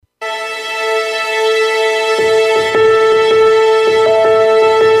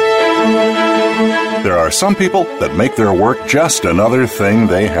are some people that make their work just another thing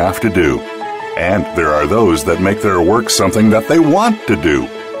they have to do. And there are those that make their work something that they want to do.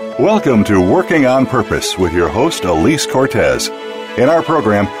 Welcome to Working on Purpose with your host, Elise Cortez. In our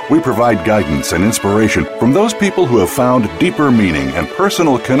program, we provide guidance and inspiration from those people who have found deeper meaning and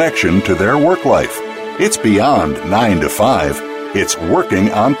personal connection to their work life. It's beyond 9 to 5. It's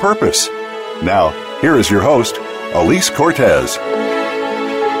working on purpose. Now, here is your host, Elise Cortez.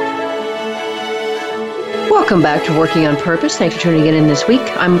 Welcome back to Working on Purpose. Thanks for tuning in this week.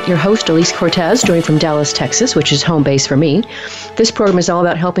 I'm your host, Elise Cortez, joined from Dallas, Texas, which is home base for me. This program is all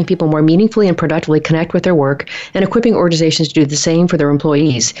about helping people more meaningfully and productively connect with their work and equipping organizations to do the same for their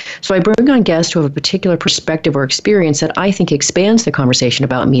employees. So I bring on guests who have a particular perspective or experience that I think expands the conversation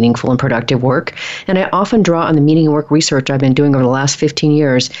about meaningful and productive work. And I often draw on the meaning and work research I've been doing over the last 15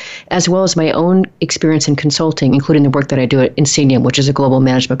 years, as well as my own experience in consulting, including the work that I do at Insigniam, which is a global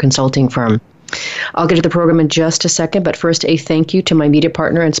management consulting firm. I'll get to the program in just a second, but first a thank you to my media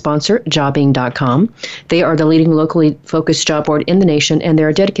partner and sponsor, Jobing.com. They are the leading locally focused job board in the nation, and they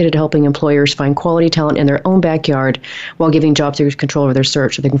are dedicated to helping employers find quality talent in their own backyard while giving job seekers control over their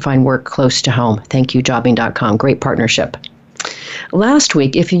search so they can find work close to home. Thank you, Jobing.com. Great partnership. Last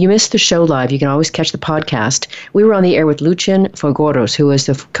week, if you missed the show live, you can always catch the podcast. We were on the air with Lucian Fogoros, who is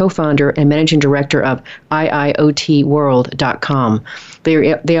the co-founder and managing director of IIoTworld.com.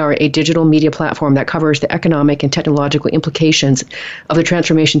 They are a digital media platform that covers the economic and technological implications of the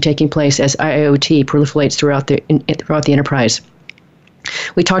transformation taking place as IIoT proliferates throughout the enterprise.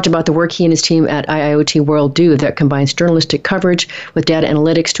 We talked about the work he and his team at IIoT World do that combines journalistic coverage with data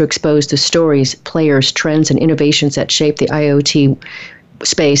analytics to expose the stories, players, trends, and innovations that shape the IoT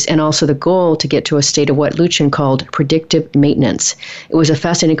space, and also the goal to get to a state of what Lucian called predictive maintenance. It was a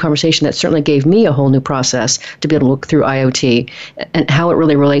fascinating conversation that certainly gave me a whole new process to be able to look through IoT and how it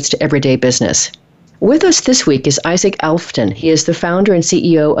really relates to everyday business. With us this week is Isaac Alfton. He is the founder and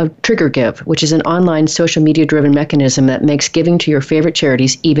CEO of TriggerGive, which is an online social media-driven mechanism that makes giving to your favorite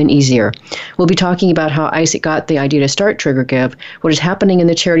charities even easier. We'll be talking about how Isaac got the idea to start TriggerGive, what is happening in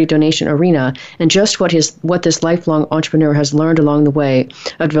the charity donation arena, and just what this lifelong entrepreneur has learned along the way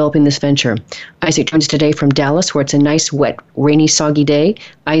of developing this venture. Isaac joins us today from Dallas, where it's a nice, wet, rainy, soggy day.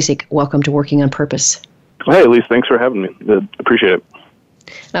 Isaac, welcome to Working on Purpose. Hey, Elise, thanks for having me. Appreciate it.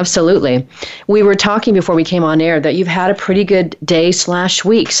 Absolutely. We were talking before we came on air that you've had a pretty good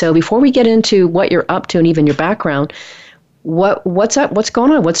day/week. So before we get into what you're up to and even your background, what's up? What's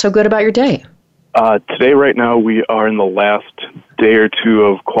going on? What's so good about your day? Today, right now, we are in the last day or two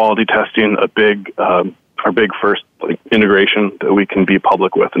of quality testing our big first integration that we can be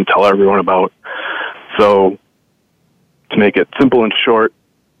public with and tell everyone about. So to make it simple and short,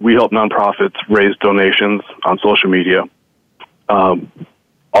 we help nonprofits raise donations on social media.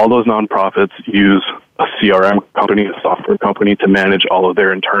 All those nonprofits use a CRM company, a software company, to manage all of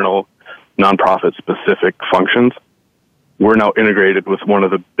their internal nonprofit-specific functions. We're now integrated with one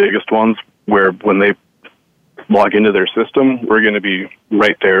of the biggest ones where when they log into their system, we're going to be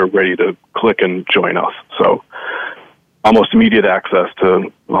right there ready to click and join us. So almost immediate access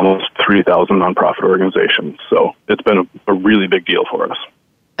to almost 3,000 nonprofit organizations. So it's been a really big deal for us.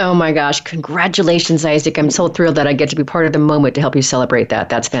 Oh my gosh, congratulations, Isaac. I'm so thrilled that I get to be part of the moment to help you celebrate that.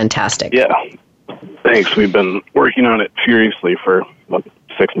 That's fantastic. Yeah, thanks. We've been working on it furiously for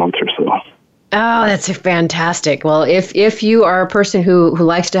 6 months or so. Oh, that's fantastic. Well, if you are a person who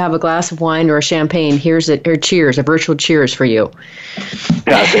likes to have a glass of wine or a champagne, here's a cheers, a virtual cheers for you.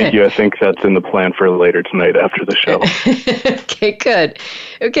 Yeah, thank you. I think that's in the plan for later tonight after the show. Okay, good.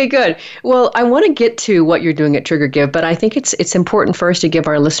 Well, I want to get to what you're doing at TriggerGive, but I think it's important first to give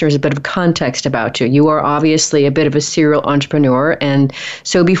our listeners a bit of context about you. You are obviously a bit of a serial entrepreneur, and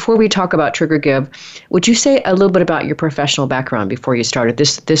so before we talk about TriggerGive, would you say a little bit about your professional background before you started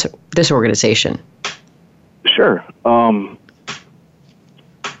this organization? Sure.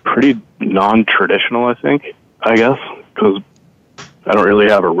 Pretty non-traditional, I guess, because I don't really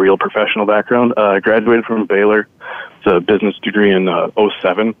have a real professional background. I graduated from Baylor. It's a business degree in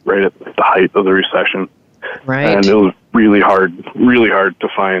 2007, right at the height of the recession. Right. And it was really hard to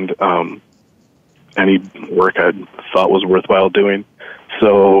find any work I thought was worthwhile doing.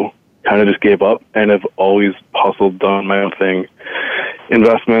 So kind of just gave up and have always hustled, done my own thing.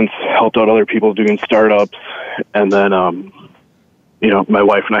 Investments, helped out other people doing startups, and then my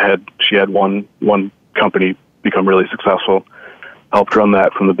wife and she had one company become really successful, helped run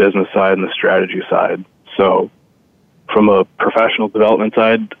that from the business side and the strategy side. So from a professional development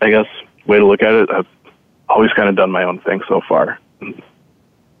side, I guess, way to look at it, I've always kind of done my own thing so far.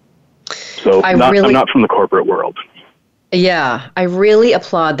 So I'm not from the corporate world. Yeah, I really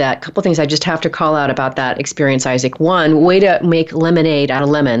applaud that. A couple things I just have to call out about that experience, Isaac. One, way to make lemonade out of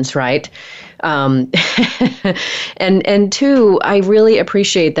lemons, right? Um, and two, I really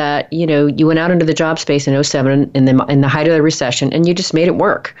appreciate that, you went out into the job space in '07 in the height of the recession and you just made it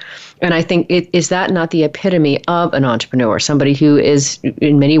work. And I think is that not the epitome of an entrepreneur, somebody who is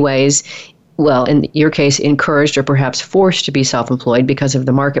in many ways, well, in your case, encouraged or perhaps forced to be self-employed because of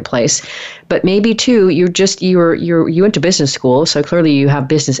the marketplace. But maybe too, you went to business school, so clearly you have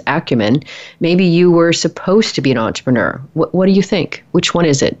business acumen. Maybe you were supposed to be an entrepreneur. What do you think? Which one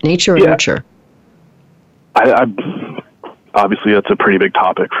is it, nature or nurture? I obviously that's a pretty big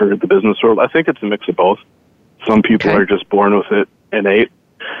topic for the business world. I think it's a mix of both. Some people are just born with it innate.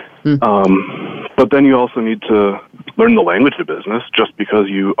 But then you also need to learn the language of business. Just because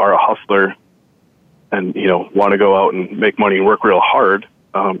you are a hustler and want to go out and make money and work real hard,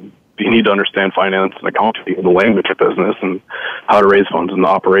 you need to understand finance and accounting and the language of business and how to raise funds on the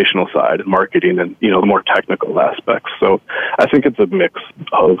operational side and marketing and the more technical aspects. So I think it's a mix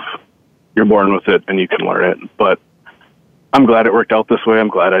of you're born with it and you can learn it. But I'm glad it worked out this way. I'm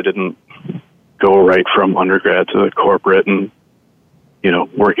glad I didn't go right from undergrad to corporate and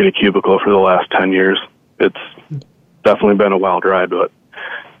work in a cubicle for the last 10 years. It's definitely been a wild ride, but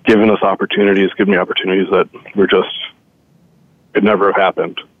given me opportunities that were just could never have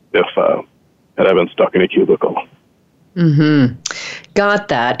happened if had I been stuck in a cubicle. Mm-hmm. Got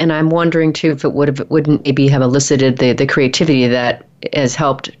that. And I'm wondering too if it wouldn't maybe have elicited the creativity that has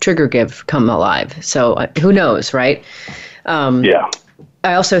helped TriggerGive come alive. So who knows, right? Yeah.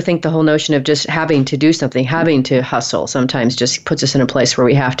 I also think the whole notion of just having to do something, having to hustle, sometimes just puts us in a place where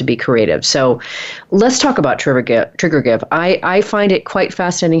we have to be creative. So let's talk about TriggerGive. I find it quite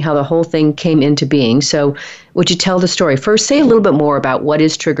fascinating how the whole thing came into being. So would you tell the story? First, say a little bit more about what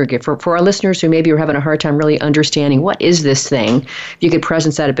is TriggerGive. For our listeners who maybe are having a hard time really understanding what is this thing, if you could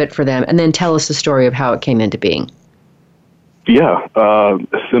presence that a bit for them, and then tell us the story of how it came into being. Yeah, a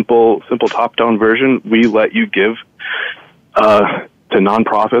simple top-down version. We let you give to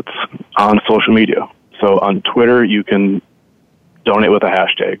nonprofits on social media. So on Twitter, you can donate with a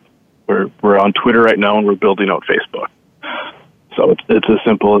hashtag. We're on Twitter right now, and we're building out Facebook. So it's as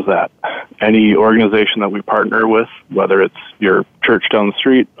simple as that. Any organization that we partner with, whether it's your church down the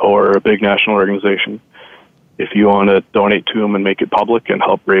street or a big national organization, if you want to donate to them and make it public and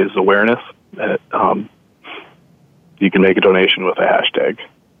help raise awareness, you can make a donation with a hashtag.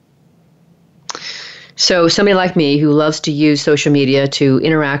 So somebody like me who loves to use social media to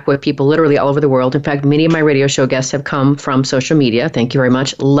interact with people literally all over the world. In fact, many of my radio show guests have come from social media. Thank you very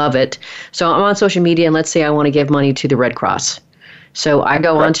much. Love it. So I'm on social media, and let's say I want to give money to the Red Cross. So I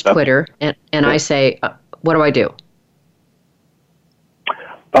go onto Twitter, and I say, what do I do?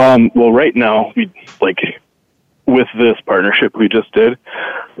 Well, right now, with this partnership we just did,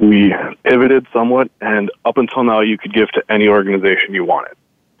 we pivoted somewhat, and up until now, you could give to any organization you wanted.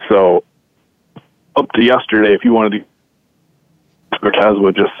 So up to yesterday, if you wanted to, Cortez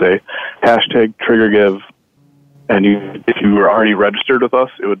would just say hashtag TriggerGive, and if you were already registered with us,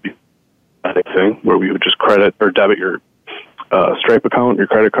 it would be a thing where we would just credit or debit your Stripe account, your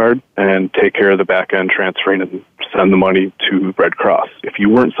credit card, and take care of the back end transferring and send the money to Red Cross. If you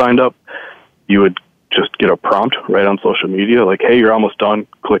weren't signed up, you would just get a prompt right on social media like, hey, you're almost done.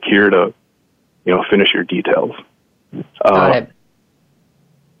 Click here to finish your details. Got it.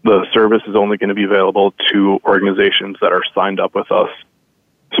 The service is only going to be available to organizations that are signed up with us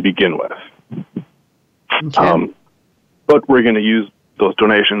to begin with. Okay. But we're going to use those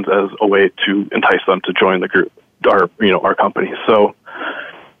donations as a way to entice them to join the group, our company. So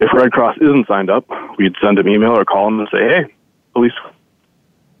if Red Cross isn't signed up, we'd send an email or call them and say, hey, police,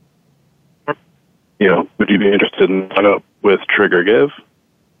 would you be interested in signing up with TriggerGive?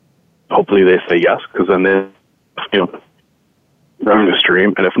 Hopefully they say yes, because then they, revenue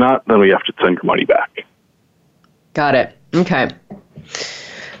stream, and if not, then we have to send your money back. Got it. Okay.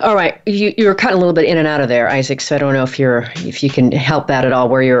 All right. You're cutting a little bit in and out of there, Isaac. So I don't know if you can help that at all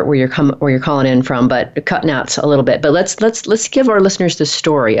where you're calling in from, but cutting out a little bit. But let's give our listeners the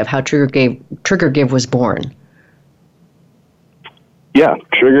story of how TriggerGive was born. Yeah,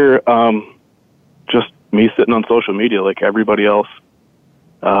 Trigger. Just me sitting on social media like everybody else,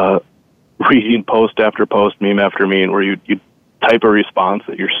 reading post after post, meme after meme, where you type a response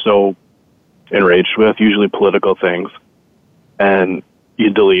that you're so enraged with, usually political things, and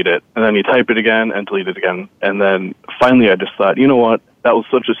you delete it. And then you type it again and delete it again. And then finally I just thought, you know what? That was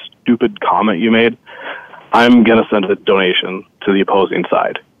such a stupid comment you made. I'm going to send a donation to the opposing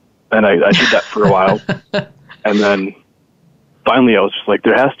side. And I did that for a while. And then finally I was just like,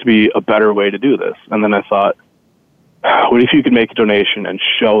 there has to be a better way to do this. And then I thought, what if you could make a donation and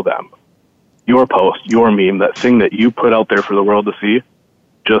show them your post, your meme, that thing that you put out there for the world to see,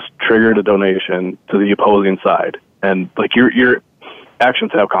 just triggered a donation to the opposing side. And like your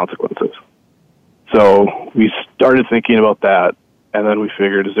actions have consequences. So we started thinking about that, and then we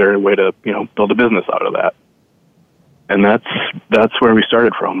figured, is there a way to, build a business out of that? And that's where we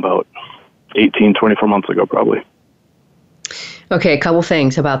started from, about 24 months ago, probably. Okay, a couple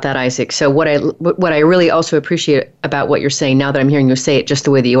things about that, Isaac. So what I really also appreciate about what you're saying now that I'm hearing you say it just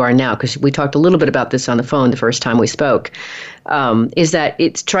the way that you are now, because we talked a little bit about this on the phone the first time we spoke, is that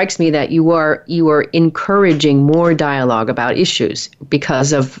it strikes me that you are encouraging more dialogue about issues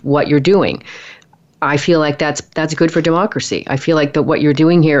because of what you're doing. I feel like that's good for democracy. I feel like that what you're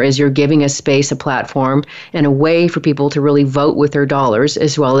doing here is you're giving a space, a platform, and a way for people to really vote with their dollars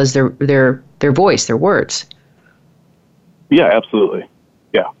as well as their voice, their words. Yeah, absolutely.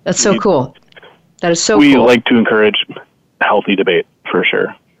 Yeah. That's so cool. That is so cool. We like to encourage healthy debate, for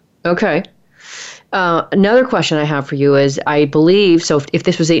sure. Okay. Another question I have for you is, I believe, so if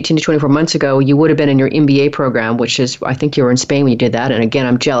this was 18 to 24 months ago, you would have been in your MBA program, which is, I think you were in Spain when you did that. And again,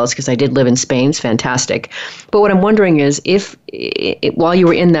 I'm jealous because I did live in Spain. It's fantastic. But what I'm wondering is if while you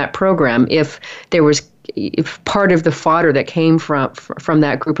were in that program, if part of the fodder that came from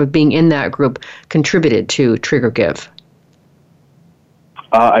that group, of being in that group, contributed to Trigger Give.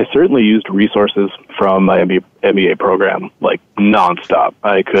 I certainly used resources from my MBA program, like nonstop.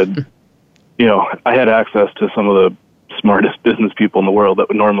 I could, I had access to some of the smartest business people in the world that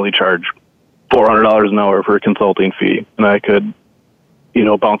would normally charge $400 an hour for a consulting fee. And I could,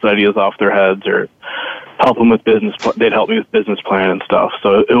 bounce ideas off their heads or help them with they'd help me with business plan and stuff.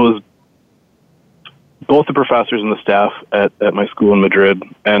 So it was both the professors and the staff at my school in Madrid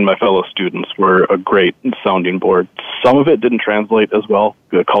and my fellow students were a great sounding board. Some of it didn't translate as well,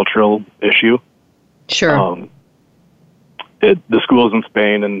 the cultural issue. Sure. The schools in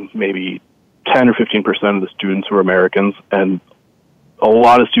Spain, and maybe 10 or 15% of the students were Americans, and a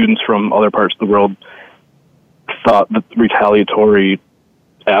lot of students from other parts of the world thought that the retaliatory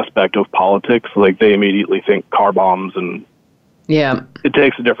aspect of politics, like they immediately think car bombs, and it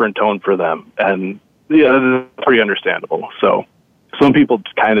takes a different tone for them. And yeah, that's pretty understandable. So some people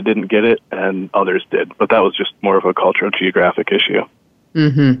kind of didn't get it, and others did. But that was just more of a cultural geographic issue.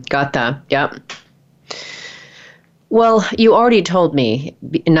 Mm-hmm. Got that. Yep. Well, you already told me,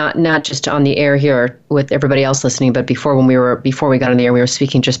 not just on the air here with everybody else listening, but before we got on the air, we were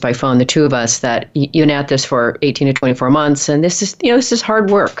speaking just by phone, the two of us, that you've been at this for 18 to 24 months, and this is hard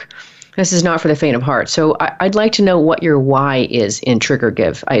work. This is not for the faint of heart. So I'd like to know what your why is in Trigger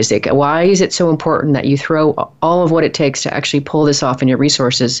Give, Isaac. Why is it so important that you throw all of what it takes to actually pull this off in your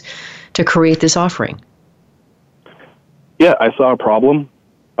resources to create this offering? Yeah, I saw a problem,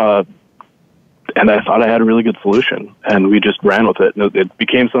 and I thought I had a really good solution, and we just ran with it. And it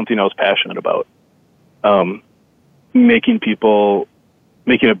became something I was passionate about,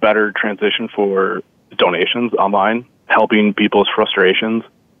 making a better transition for donations online, helping people's frustrations,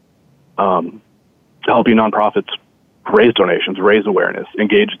 helping nonprofits raise donations, raise awareness,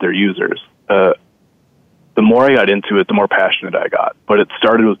 engage their users. The more I got into it, the more passionate I got. But it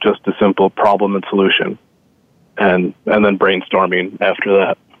started with just a simple problem and solution, and then brainstorming after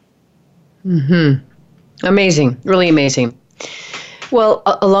that. Mm-hmm. Amazing. Really amazing. Well,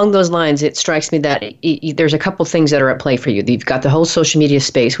 along those lines, it strikes me that there's a couple things that are at play for you. You've got the whole social media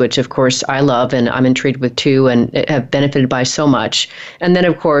space, which, of course, I love and I'm intrigued with, too, and have benefited by so much. And then,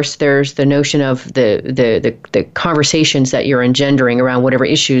 of course, there's the notion of the conversations that you're engendering around whatever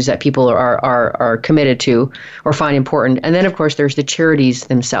issues that people are committed to or find important. And then, of course, there's the charities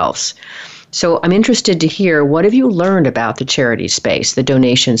themselves. So I'm interested to hear, what have you learned about the charity space, the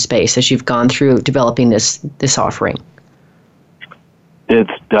donation space, as you've gone through developing this offering?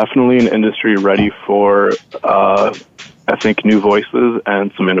 It's definitely an industry ready for, I think, new voices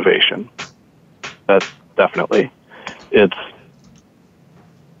and some innovation. That's definitely. It's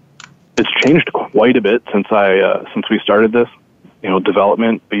changed quite a bit since we started this,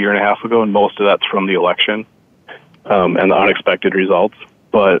 development a year and a half ago, and most of that's from the election and the unexpected results.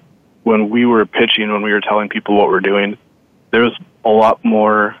 But when we were pitching, when we were telling people what we're doing, there was a lot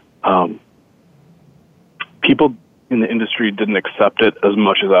more people in the industry didn't accept it as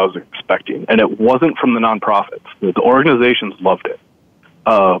much as I was expecting. And it wasn't from the nonprofits. The organizations loved it.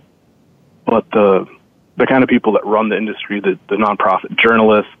 But the kind of people that run the industry, the nonprofit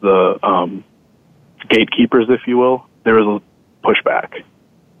journalists, the gatekeepers, if you will, there was a pushback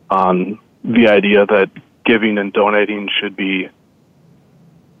on the idea that giving and donating should be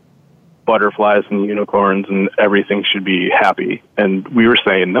butterflies and unicorns and everything should be happy. And we were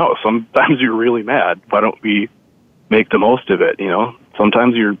saying, no, sometimes you're really mad. Why don't we make the most of it.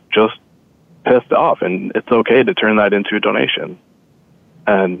 Sometimes you're just pissed off, and it's okay to turn that into a donation.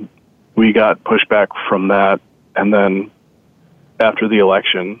 And we got pushback from that. And then after the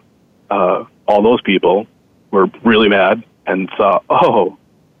election, all those people were really mad and saw, oh,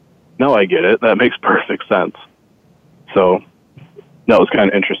 now I get it. That makes perfect sense. So that was kind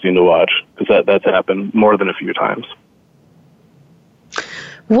of interesting to watch, because that's happened more than a few times.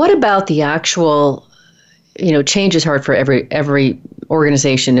 What about the actual, change is hard for every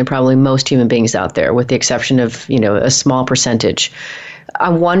organization and probably most human beings out there, with the exception of, a small percentage.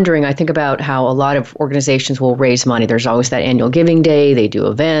 I'm wondering, I think about how a lot of organizations will raise money. There's always that annual giving day. They do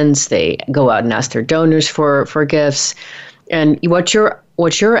events. They go out and ask their donors for gifts. And what you're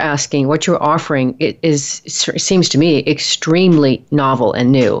asking, what you're offering, seems to me extremely novel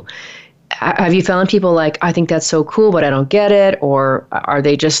and new. Have you found people like, I think that's so cool, but I don't get it? Or are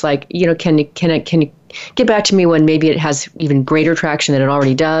they just like, can you get back to me when maybe it has even greater traction than it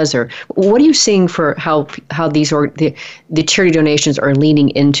already does? Or what are you seeing for how these the charity donations are leaning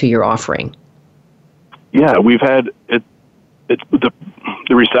into your offering? Yeah, we've had it.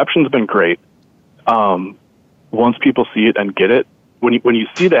 The reception's been great. Once people see it and get it, when you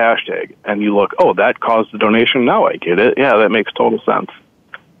see the hashtag and you look, oh, that caused the donation. Now I get it. Yeah, that makes total sense.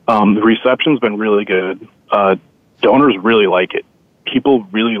 The reception's been really good. Donors really like it. People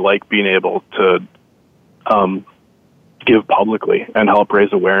really like being able to give publicly and help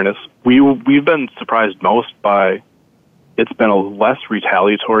raise awareness. We've been surprised most by, it's been a less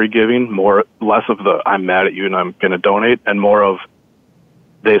retaliatory giving, less of the I'm mad at you and I'm going to donate, and more of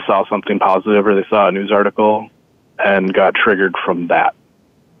they saw something positive or they saw a news article and got triggered from that.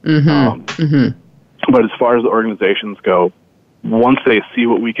 But as far as the organizations go, once they see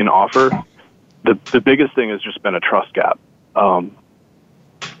what we can offer, the biggest thing has just been a trust gap.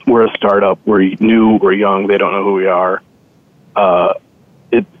 We're a startup. We're new. We're young. They don't know who we are.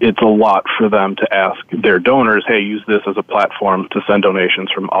 It's a lot for them to ask their donors, hey, use this as a platform to send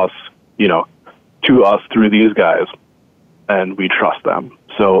donations from us, to us through these guys, and we trust them.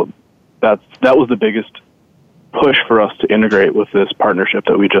 So that was the biggest push for us to integrate with this partnership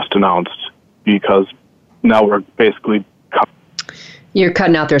that we just announced, because now we're basically... You're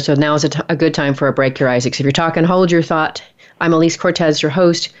cutting out there, so now is a good time for a break here, Isaac. So if you're talking, hold your thought. I'm Elise Cortez, your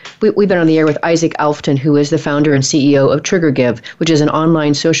host. We've been on the air with Isaac Alfton, who is the founder and CEO of TriggerGive, which is an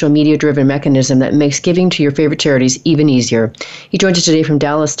online social media-driven mechanism that makes giving to your favorite charities even easier. He joins us today from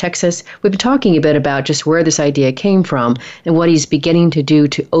Dallas, Texas. We've been talking a bit about just where this idea came from and what he's beginning to do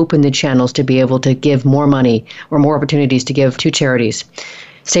to open the channels to be able to give more money or more opportunities to give to charities.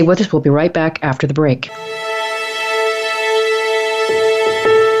 Stay with us. We'll be right back after the break.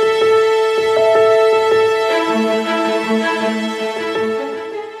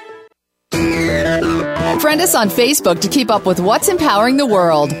 Friend us on Facebook to keep up with what's empowering the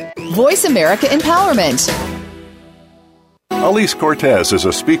world. Voice America Empowerment. Elise Cortez is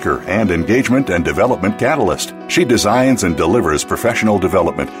a speaker and engagement and development catalyst. She designs and delivers professional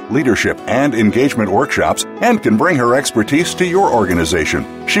development, leadership, and engagement workshops and can bring her expertise to your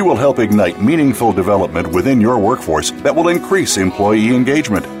organization. She will help ignite meaningful development within your workforce that will increase employee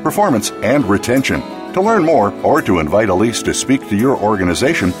engagement, performance, and retention. To learn more or to invite Elise to speak to your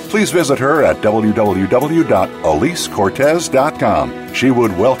organization, please visit her at www.elisecortez.com. She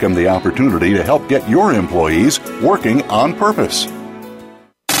would welcome the opportunity to help get your employees working on purpose.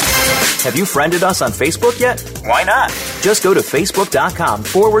 Have you friended us on Facebook yet? Why not? Just go to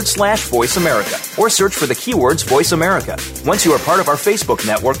facebook.com/Voice America or search for the keywords Voice America. Once you are part of our Facebook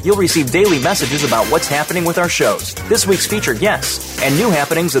network, you'll receive daily messages about what's happening with our shows, this week's featured guests, and new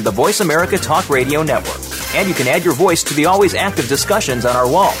happenings of the Voice America Talk Radio Network. And you can add your voice to the always active discussions on our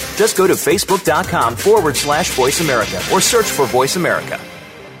wall. Just go to facebook.com/Voice America or search for Voice America.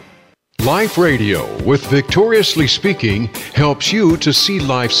 Life Radio with Victoriously Speaking helps you to see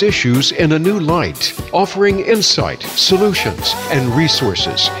life's issues in a new light, offering insight, solutions, and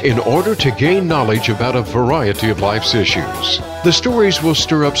resources in order to gain knowledge about a variety of life's issues. The stories will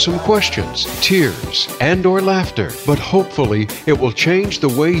stir up some questions, tears, and/or laughter, but hopefully it will change the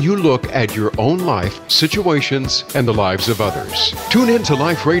way you look at your own life, situations, and the lives of others. Tune in to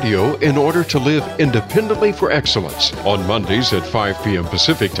Life Radio in order to live independently for excellence on Mondays at 5 p.m.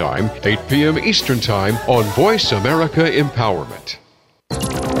 Pacific Time, 8 p.m. Eastern Time on Voice America Empowerment.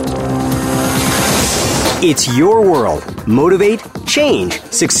 It's your world. Motivate, change,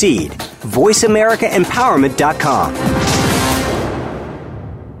 succeed. VoiceAmericaEmpowerment.com.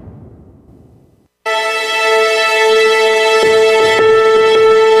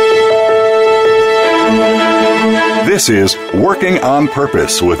 This is Working on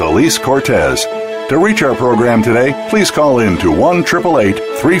Purpose with Elise Cortez. To reach our program today, please call in to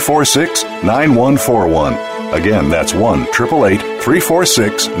 1-888-346-9141. Again, that's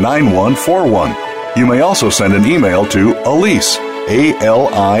 1-888-346-9141. You may also send an email to Alise,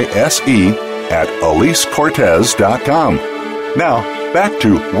 A-L-I-S-E, at AliseCortez.com. Now, back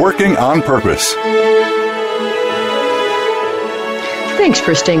to Working on Purpose. Thanks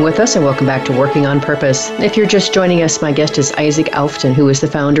for staying with us, and welcome back to Working on Purpose. If you're just joining us, my guest is Isaac Alfton, who is the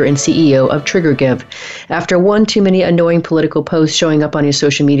founder and CEO of TriggerGive. After one too many annoying political posts showing up on his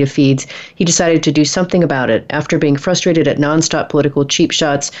social media feeds, he decided to do something about it. After being frustrated at nonstop political cheap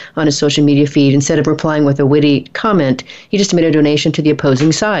shots on his social media feed, instead of replying with a witty comment, he just made a donation to the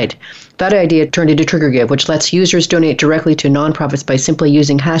opposing side. That idea turned into TriggerGive, which lets users donate directly to nonprofits by simply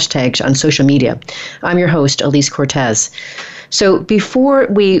using hashtags on social media. I'm your host, Alise Cortez. So before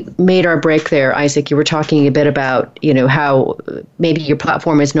we made our break there, Isaac, you were talking a bit about, how maybe your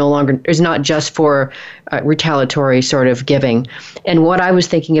platform is not just for retaliatory sort of giving. And what I was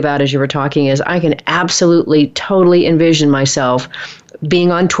thinking about as you were talking is I can absolutely, totally envision myself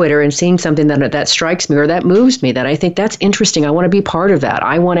being on Twitter and seeing something that strikes me or that moves me, that I think that's interesting. I want to be part of that.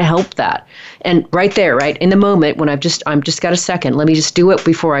 I want to help that. And right there, right in the moment when I'm just got a second, let me just do it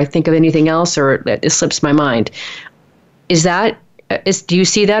before I think of anything else or it slips my mind. Do you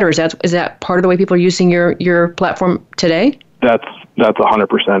see that, or is that part of the way people are using your platform today? That's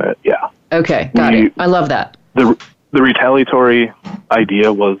 100% it. Yeah. Okay, got it. I love that. The retaliatory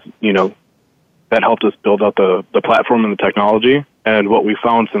idea was, that helped us build out the platform and the technology. And what we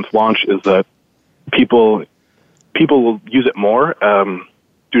found since launch is that people will use it more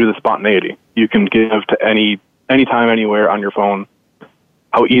due to the spontaneity. You can give to anytime, anywhere on your phone.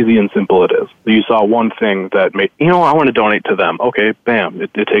 How easy and simple it is. You saw one thing that made, I want to donate to them. Okay, bam.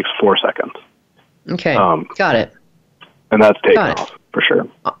 It takes 4 seconds. Okay, got it. And that's taken off, for sure.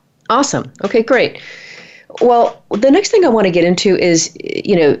 Awesome. Okay, great. Well, the next thing I want to get into is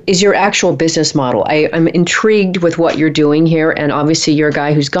your actual business model. I'm intrigued with what you're doing here, and obviously you're a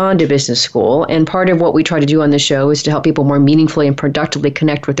guy who's gone to business school, and part of what we try to do on the show is to help people more meaningfully and productively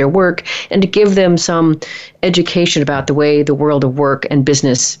connect with their work and to give them some education about the way the world of work and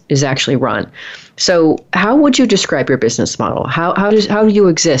business is actually run. So how would you describe your business model? How do you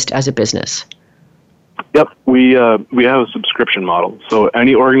exist as a business? Yep, we have a subscription model. So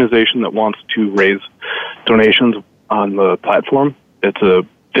any organization that wants to raise donations on the platform, it's a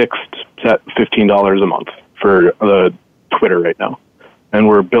fixed set $15 a month for the Twitter right now. And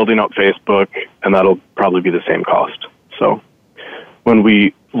we're building out Facebook, and that'll probably be the same cost. So when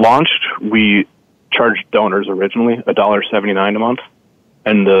we launched, we charged donors originally $1.79 a month,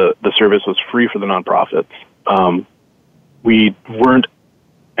 and the service was free for the nonprofits. We weren't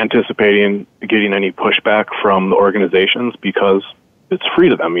anticipating getting any pushback from the organizations because it's free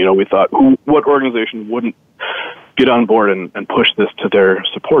to them. We thought, what organization wouldn't get on board and push this to their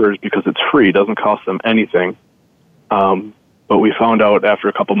supporters because it's free, it doesn't cost them anything. But we found out after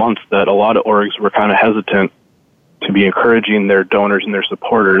a couple months that a lot of orgs were kind of hesitant to be encouraging their donors and their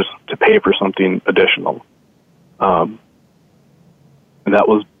supporters to pay for something additional. And that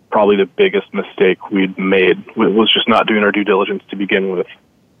was probably the biggest mistake we'd made, was just not doing our due diligence to begin with.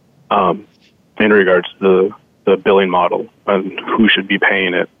 In regards to the billing model and who should be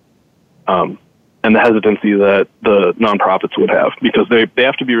paying it, and the hesitancy that the nonprofits would have, because they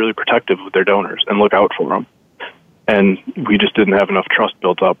have to be really protective of their donors and look out for them. And we just didn't have enough trust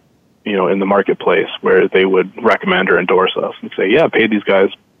built up, in the marketplace where they would recommend or endorse us and say, yeah, pay these guys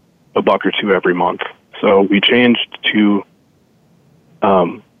 $1 or $2 every month. So we changed to a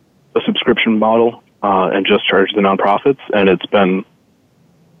subscription model and just charged the nonprofits, and it's been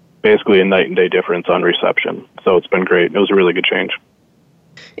basically a night and day difference on reception. So it's been great. It was a really good change.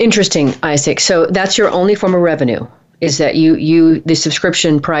 Interesting, Isaac. So that's your only form of revenue, is that the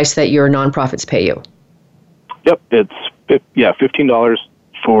subscription price that your nonprofits pay you? Yep. It's $15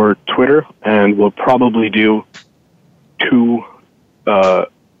 for Twitter, and we'll probably do two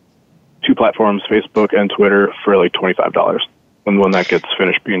platforms, Facebook and Twitter, for like $25 when that gets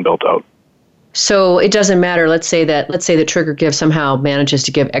finished being built out. So it doesn't matter. Let's say that TriggerGive somehow manages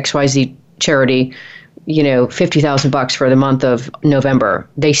to give XYZ charity, $50,000 for the month of November.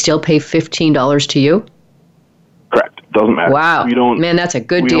 They still pay $15 to you? Correct. Doesn't matter. Wow. Man, that's a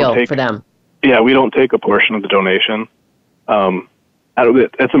good deal for them. Yeah, we don't take a portion of the donation.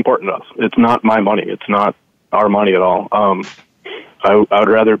 It's important to us. It's not my money. It's not our money at all. I would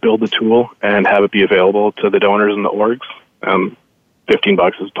rather build the tool and have it be available to the donors and the orgs.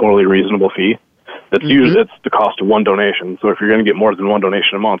 $15 is a totally reasonable fee. It's usually it's the cost of one donation. So if you're going to get more than one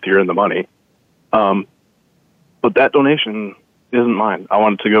donation a month, you're in the money. But that donation isn't mine. I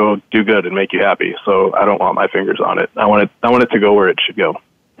want it to go do good and make you happy. So I don't want my fingers on it. I want it to go where it should go.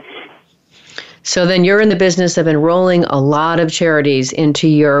 So then you're in the business of enrolling a lot of charities into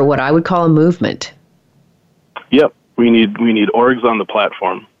your, what I would call a movement. Yep. We need orgs on the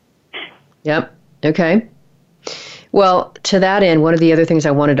platform. Yep. Okay. Well, to that end, one of the other things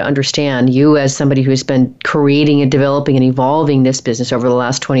I wanted to understand, you as somebody who's been creating and developing and evolving this business over the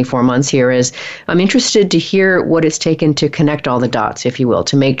last 24 months here, is I'm interested to hear what it's taken to connect all the dots, if you will,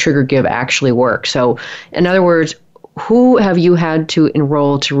 to make Trigger Give actually work. So, in other words, who have you had to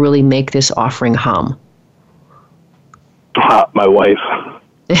enroll to really make this offering hum? My wife.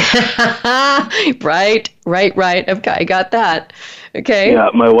 Right. I got that. Okay. Yeah,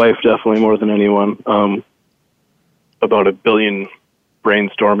 my wife definitely more than anyone. About 1 billion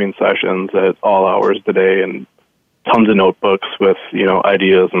brainstorming sessions at all hours of the day, and tons of notebooks with,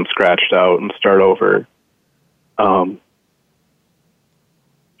 ideas and scratched out and start over.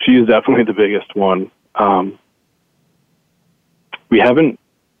 She is definitely the biggest one. We haven't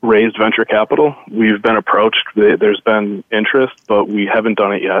raised venture capital. We've been approached. There's been interest, but we haven't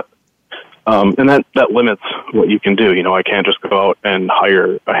done it yet. And that limits what you can do. I can't just go out and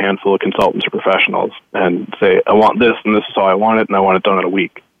hire a handful of consultants or professionals and say, I want this, and this is how I want it, and I want it done in a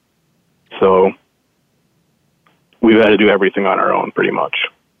week. So we've had to do everything on our own, pretty much.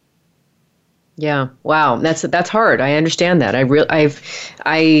 Yeah. Wow. That's hard. I understand that. I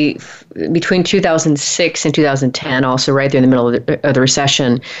between 2006 and 2010, also right there in the middle of the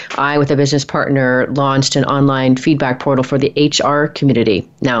recession, I, with a business partner, launched an online feedback portal for the HR community.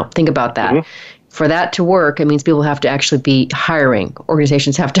 Now, think about that. Mm-hmm. For that to work, it means people have to actually be hiring.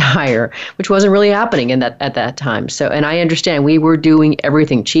 Organizations have to hire, which wasn't really happening at that time. So, and I understand we were doing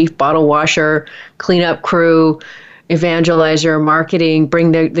everything: chief bottle washer, cleanup crew, evangelizer, marketing,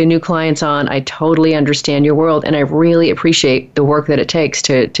 bring the new clients on. I totally understand your world, and I really appreciate the work that it takes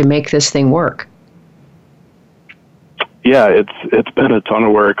to make this thing work. Yeah, it's been a ton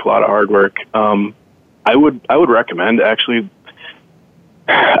of work, a lot of hard work. I would recommend, actually,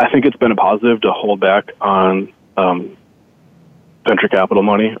 I think it's been a positive to hold back on venture capital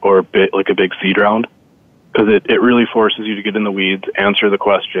money or like a big seed round, because it really forces you to get in the weeds, answer the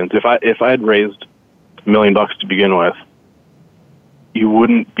questions. If I had raised $1 million to begin with, you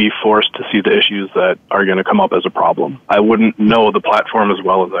wouldn't be forced to see the issues that are going to come up as a problem. I wouldn't know the platform as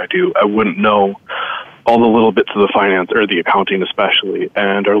well as I do. I wouldn't know all the little bits of the finance or the accounting especially,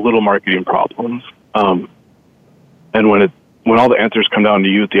 and our little marketing problems. And when all the answers come down to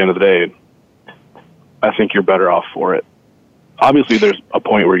you at the end of the day, I think you're better off for it. Obviously, there's a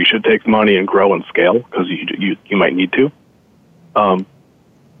point where you should take the money and grow and scale, because you might need to.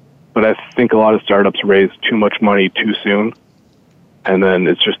 But I think a lot of startups raise too much money too soon, and then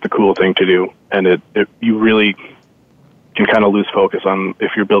it's just the cool thing to do. And you really can kind of lose focus on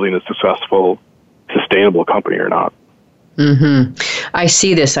if you're building a successful, sustainable company or not. Mm-hmm. I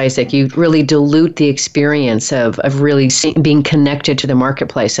see this, Isaac. You really dilute the experience of really being connected to the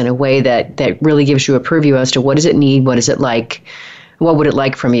marketplace in a way that really gives you a preview as to what does it need, what is it like, what would it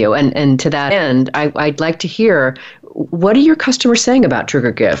like from you. And to that end, I'd like to hear, what are your customers saying about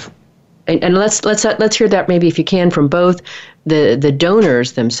Trigger Give? And let's hear that, maybe, if you can, from both the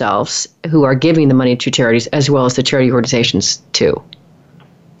donors themselves who are giving the money to charities, as well as the charity organizations too.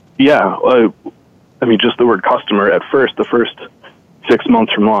 Yeah, just the word customer. At first, the first 6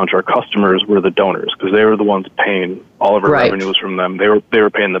 months from launch, our customers were the donors, because they were the ones paying all of our revenues from them. They were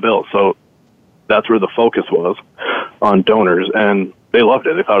paying the bill, so that's where the focus was, on donors, and they loved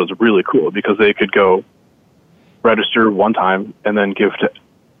it. They thought it was really cool because they could go register one time and then give to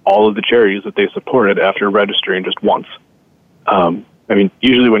all of the charities that they supported after registering just once.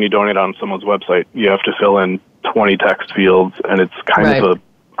 Usually when you donate on someone's website, you have to fill in 20 text fields, and it's kind of an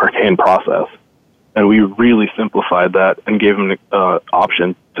arcane process. And we really simplified that and gave them an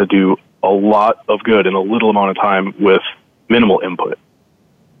option to do a lot of good in a little amount of time with minimal input.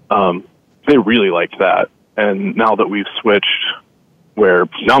 They really liked that. And now that we've switched, where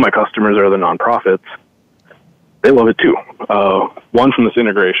now my customers are the nonprofits, they love it too. One, from this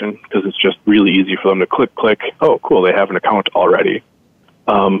integration, because it's just really easy for them to click, oh, cool, they have an account already.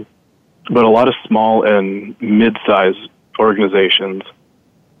 But a lot of small and mid-sized organizations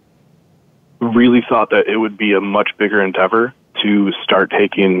really thought that it would be a much bigger endeavor to start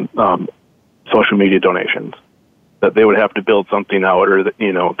taking social media donations, that they would have to build something out, or that,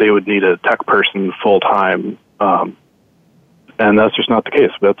 they would need a tech person full-time. And that's just not the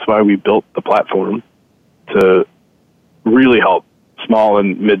case. That's why we built the platform, to really help small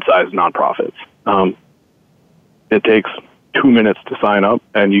and mid-sized nonprofits. It takes 2 minutes to sign up,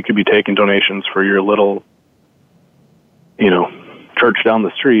 and you could be taking donations for your little, church down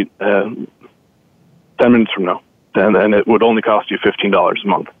the street 10 minutes from now, and it would only cost you $15 a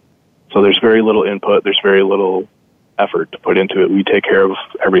month. So there's very little input. There's very little effort to put into it. We take care of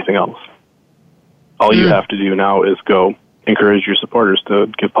everything else. All you have to do now is go encourage your supporters to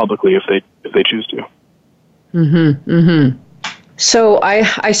give publicly if they choose to. Mm-hmm. Mm-hmm. So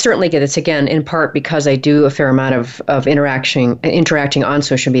I certainly get this, again, in part because I do a fair amount of interacting on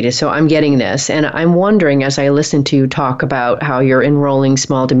social media. So I'm getting this. And I'm wondering, as I listen to you talk about how you're enrolling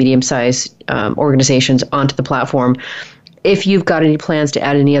small to medium-sized organizations onto the platform, if you've got any plans to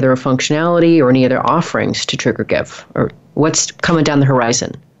add any other functionality or any other offerings to TriggerGive, or what's coming down the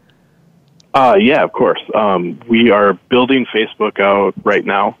horizon? Yeah, of course. We are building Facebook out right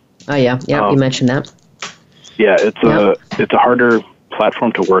now. Oh, yeah. Yeah, you mentioned that. Yeah, it's a harder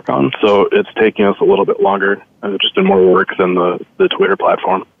platform to work on, so it's taking us a little bit longer. It's just been more work than the Twitter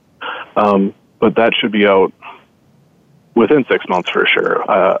platform. But that should be out within 6 months for sure.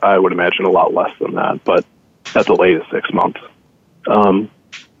 I would imagine a lot less than that, but at the latest 6 months.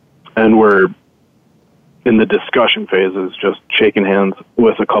 And we're in the discussion phases, just shaking hands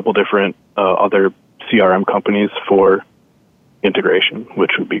with a couple different other CRM companies for integration,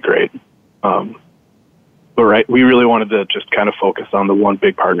 which would be great. But we really wanted to just kind of focus on the one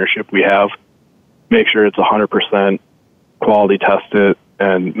big partnership we have, make sure it's 100% quality test it,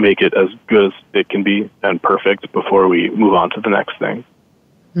 and make it as good as it can be and perfect before we move on to the next thing.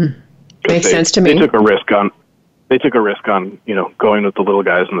 Makes sense to me. They took a risk on going with the little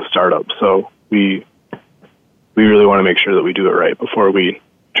guys in the startup. So we really want to make sure that we do it right before we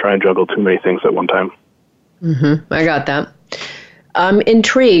try and juggle too many things at one time. Mm-hmm. I got that. I'm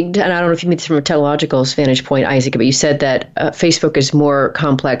intrigued, and I don't know if you mean this from a technological vantage point, Isaac, but you said that Facebook is more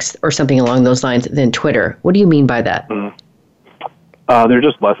complex or something along those lines than Twitter. What do you mean by that? They're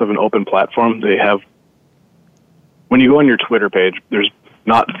just less of an open platform. When you go on your Twitter page, there's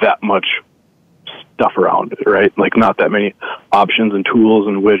not that much stuff around it, right? Like not that many options and tools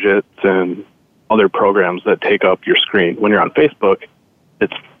and widgets and other programs that take up your screen. When you're on Facebook,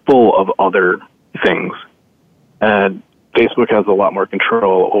 it's full of other things. And Facebook has a lot more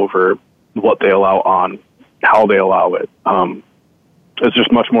control over what they allow on, how they allow it. It's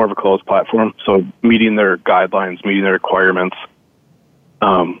just much more of a closed platform. So meeting their guidelines, meeting their requirements,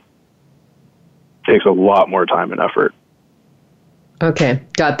 takes a lot more time and effort. Okay,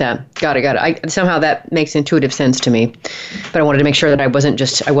 got that. Got it. Somehow that makes intuitive sense to me, but I wanted to make sure that I wasn't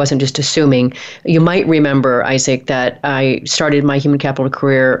just assuming. You might remember, Isaac, that I started my human capital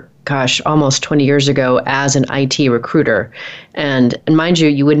career, almost 20 years ago as an IT recruiter. And mind you,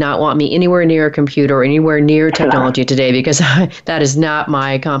 you would not want me anywhere near a computer or anywhere near technology today because that is not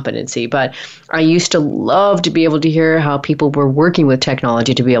my competency. But I used to love to be able to hear how people were working with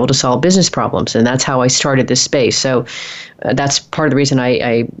technology to be able to solve business problems. And that's how I started this space. So that's part of the reason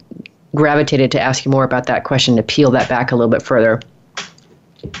I gravitated to ask you more about that question, to peel that back a little bit further.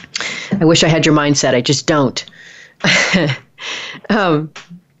 I wish I had your mindset. I just don't.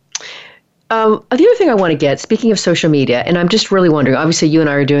 The other thing I want to get, speaking of social media, and I'm just really wondering, obviously you and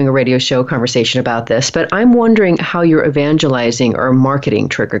I are doing a radio show conversation about this, but I'm wondering how you're evangelizing or marketing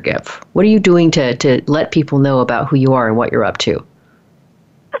TriggerGive. What are you doing to let people know about who you are and what you're up to?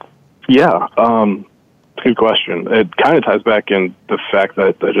 Yeah, good question. It kind of ties back in the fact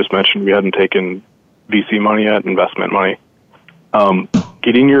that I just mentioned we hadn't taken VC money yet, investment money.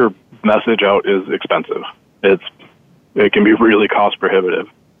 Getting your message out is expensive. It can be really cost prohibitive.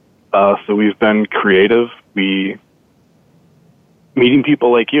 So we've been creative. Meeting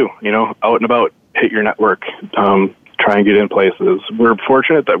people like you, out and about, hit your network, try and get in places. We're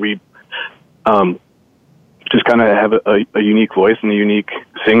fortunate that we just kind of have a unique voice and a unique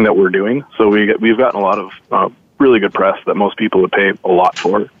thing that we're doing. So we've gotten a lot of really good press that most people would pay a lot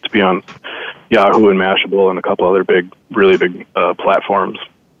for to be on Yahoo and Mashable and a couple other really big platforms.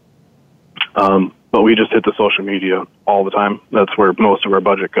 But we just hit the social media all the time. That's where most of our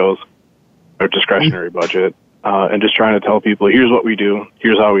budget goes, our discretionary budget. And just trying to tell people, here's what we do,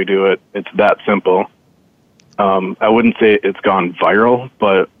 here's how we do it. It's that simple. I wouldn't say it's gone viral,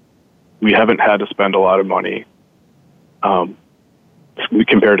 but we haven't had to spend a lot of money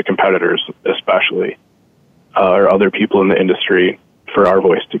compared to competitors, especially, or other people in the industry, for our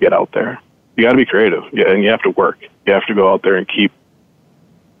voice to get out there. You got to be creative, and you have to work. You have to go out there and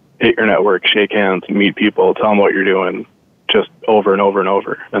hit your network, shake hands, meet people, tell them what you're doing, just over and over and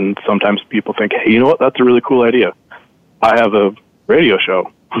over. And sometimes people think, hey, you know what? That's a really cool idea. I have a radio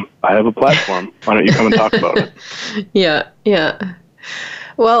show. I have a platform. Why don't you come and talk about it? Yeah.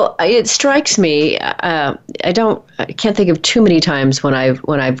 Well, it strikes me. I can't think of too many times when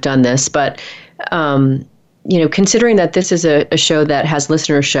I've done this, but considering that this is a show that has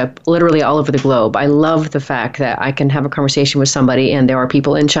listenership literally all over the globe, I love the fact that I can have a conversation with somebody and there are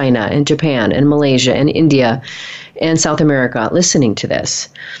people in China and Japan and Malaysia and India and South America listening to this.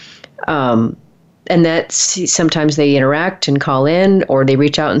 And that sometimes they interact and call in, or they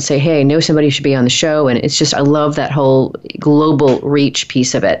reach out and say, hey, I know somebody should be on the show. And it's just, I love that whole global reach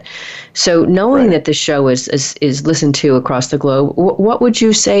piece of it. So knowing that this show is listened to across the globe, what would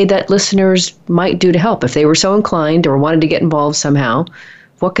you say that listeners might do to help? If they were so inclined or wanted to get involved somehow,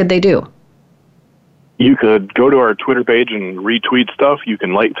 what could they do? You could go to our Twitter page and retweet stuff. You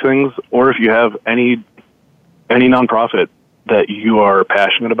can like things. Or if you have any nonprofit that you are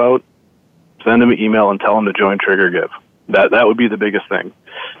passionate about, send them an email and tell them to join Trigger Give. That would be the biggest thing.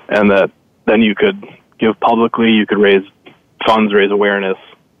 And that then you could give publicly, you could raise funds, raise awareness,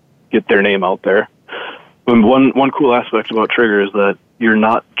 get their name out there. And one cool aspect about Trigger is that you're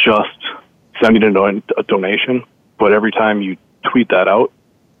not just sending a donation, but every time you tweet that out,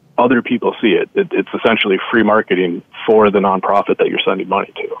 other people see it. It's essentially free marketing for the nonprofit that you're sending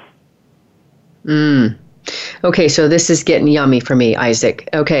money to. Okay, so this is getting yummy for me, Isaac.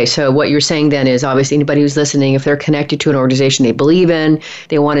 Okay, so what you're saying then is obviously anybody who's listening, if they're connected to an organization they believe in,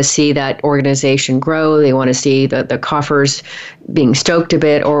 they want to see that organization grow, they want to see the coffers being stoked a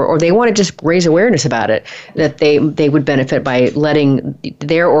bit, or they want to just raise awareness about it, that they would benefit by letting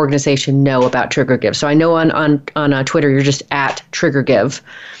their organization know about Trigger Give. So I know on Twitter you're just at Trigger Give.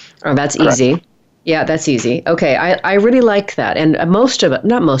 That's Correct. Easy. Yeah, that's easy. Okay, I really like that. And not most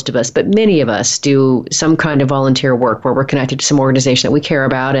of us, but many of us do some kind of volunteer work where we're connected to some organization that we care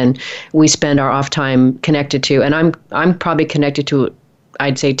about and we spend our off time connected to. And I'm probably connected to,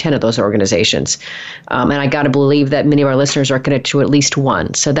 I'd say, 10 of those organizations. And I got to believe that many of our listeners are connected to at least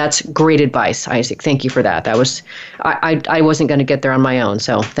one. So that's great advice, Isaac. Thank you for that. That was, I wasn't going to get there on my own,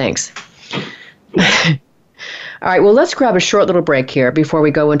 so thanks. All right, well, let's grab a short little break here before we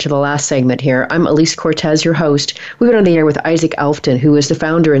go into the last segment here. I'm Elise Cortez, your host. We've been on the air with Isaac Alfton, who is the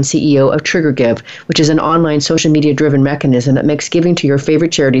founder and CEO of Trigger Give, which is an online social media-driven mechanism that makes giving to your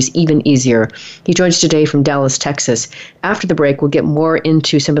favorite charities even easier. He joins today from Dallas, Texas. After the break, we'll get more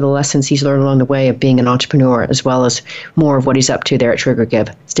into some of the lessons he's learned along the way of being an entrepreneur, as well as more of what he's up to there at Trigger Give.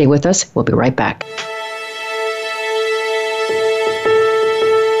 Stay with us. We'll be right back.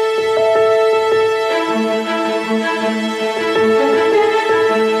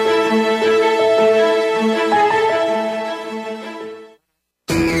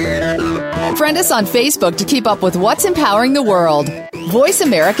 Friend us on Facebook to keep up with what's empowering the world. Voice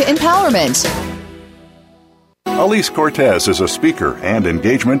America Empowerment. Elise Cortez is a speaker and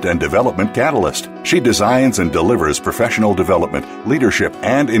engagement and development catalyst. She designs and delivers professional development, leadership,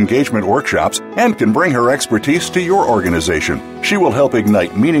 and engagement workshops and can bring her expertise to your organization. She will help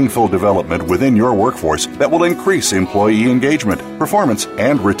ignite meaningful development within your workforce that will increase employee engagement, performance,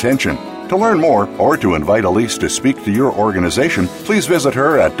 and retention. To learn more or to invite Elise to speak to your organization, please visit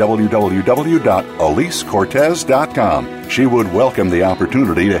her at www.elisecortez.com. She would welcome the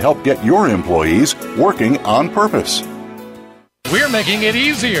opportunity to help get your employees working on purpose. We're making it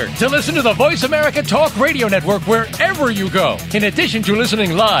easier to listen to the Voice America Talk Radio Network wherever you go. In addition to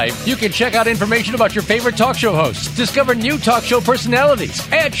listening live, you can check out information about your favorite talk show hosts, discover new talk show personalities,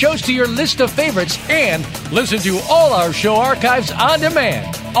 add shows to your list of favorites, and listen to all our show archives on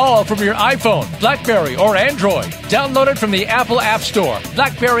demand. All from your iPhone, BlackBerry, or Android. Download it from the Apple App Store,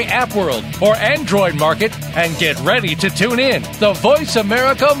 BlackBerry App World, or Android Market, and get ready to tune in. The Voice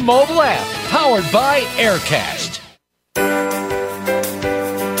America mobile app, powered by Aircast.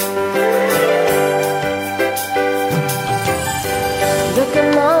 Look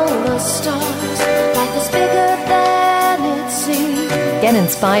among the stars, life is bigger than it seems. Get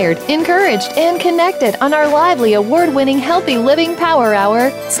inspired, encouraged, and connected on our lively, award-winning Healthy Living Power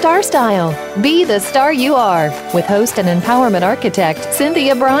Hour, Star Style. Be the star you are, with host and empowerment architect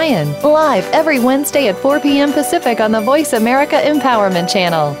Cynthia Bryan. Live every Wednesday at 4 p.m. Pacific on the Voice America Empowerment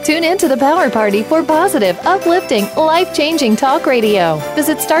Channel. Tune in to the Power Party for positive, uplifting, life-changing talk radio.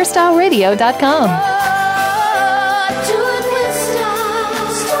 Visit starstyleradio.com.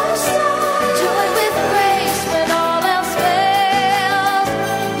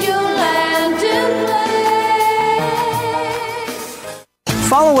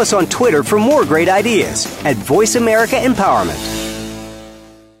 Follow us on Twitter for more great ideas at Voice America Empowerment.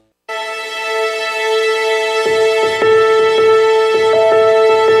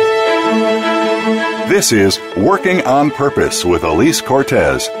 This is Working on Purpose with Elise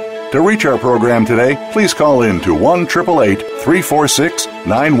Cortez. To reach our program today, please call in to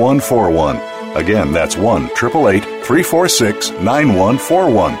 1-888-346-9141. Again, that's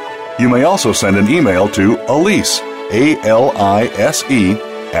 1-888-346-9141. You may also send an email to Alise, A-L-I-S-E,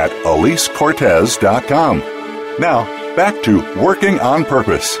 at AliseCortez.com. Now, back to Working on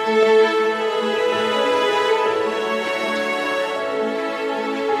Purpose.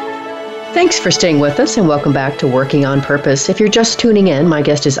 Thanks for staying with us, and welcome back to Working on Purpose. If you're just tuning in, my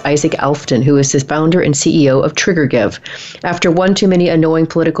guest is Isaac Alfton, who is the founder and CEO of TriggerGive. After one too many annoying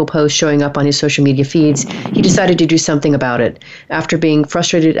political posts showing up on his social media feeds, he decided to do something about it. After being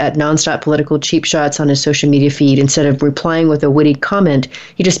frustrated at nonstop political cheap shots on his social media feed, instead of replying with a witty comment,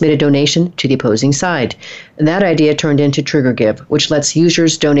 he just made a donation to the opposing side. And that idea turned into TriggerGive, which lets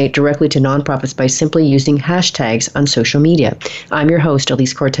users donate directly to nonprofits by simply using hashtags on social media. I'm your host,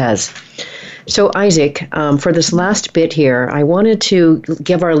 Alise Cortez. So, Isaac, for this last bit here, I wanted to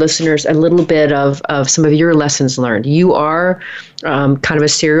give our listeners a little bit of some of your lessons learned. You are kind of a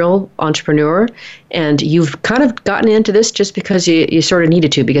serial entrepreneur, and you've kind of gotten into this just because you sort of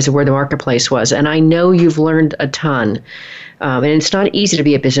needed to because of where the marketplace was. And I know you've learned a ton. And it's not easy to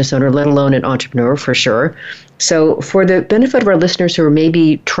be a business owner, let alone an entrepreneur, for sure. So for the benefit of our listeners who are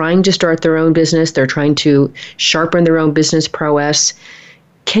maybe trying to start their own business, they're trying to sharpen their own business prowess,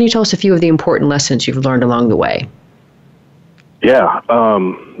 can you tell us a few of the important lessons you've learned along the way? Yeah,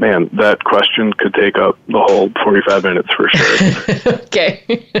 man, that question could take up the whole 45 minutes for sure.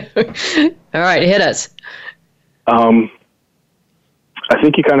 Okay. All right, hit us. I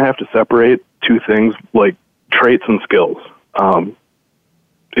think you kind of have to separate two things, like traits and skills.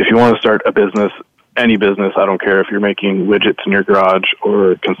 If you want to start a business, any business, I don't care if you're making widgets in your garage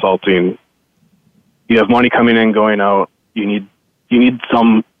or consulting, you have money coming in, going out, you need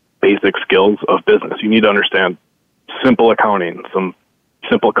some basic skills of business. You need to understand simple accounting, some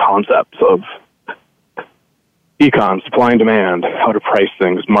simple concepts of econ, supply and demand, how to price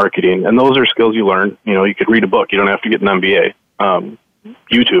things, marketing, and those are skills you learn. You know, you could read a book. You don't have to get an MBA.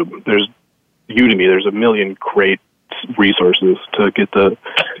 YouTube, there's Udemy. There's a million great resources to get the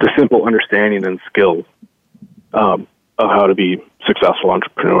simple understanding and skills of how to be a successful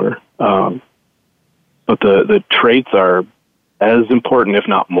entrepreneur. But the traits are as important, if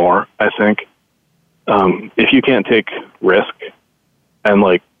not more, I think. If you can't take risk and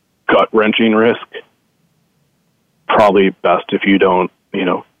like gut-wrenching risk, probably best if you don't,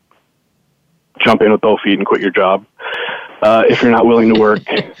 jump in with both feet and quit your job. If you're not willing to work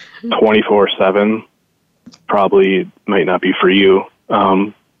 24/7, probably might not be for you.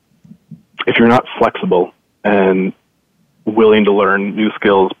 If you're not flexible and willing to learn new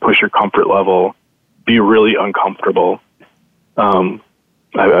skills, push your comfort level, be really uncomfortable,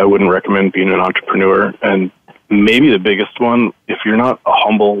 I wouldn't recommend being an entrepreneur. And maybe the biggest one, if you're not a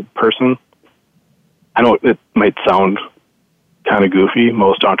humble person, I know it might sound kind of goofy.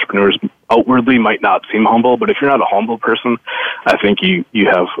 Most entrepreneurs outwardly might not seem humble, but if you're not a humble person, I think you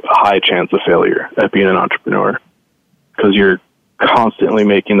have a high chance of failure at being an entrepreneur because you're constantly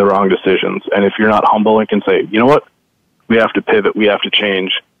making the wrong decisions. And if you're not humble and can say, you know what, we have to pivot, we have to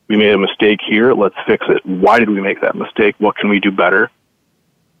change, we made a mistake here, let's fix it. Why did we make that mistake? What can we do better?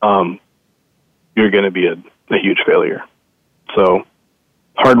 You're going to be a huge failure. So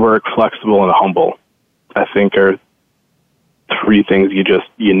hard work, flexible, and humble, I think, are three things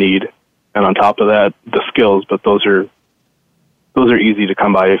you need. And on top of that, the skills, but those are easy to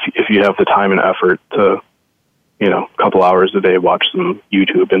come by if you have the time and effort to, a couple hours a day, watch some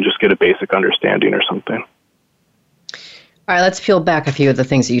YouTube and just get a basic understanding or something. All right, let's peel back a few of the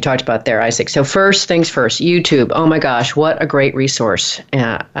things that you talked about there, Isaac. So first things first, YouTube. Oh my gosh, what a great resource.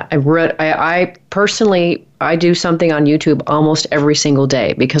 I personally do something on YouTube almost every single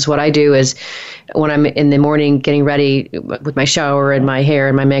day because what I do is when I'm in the morning getting ready with my shower and my hair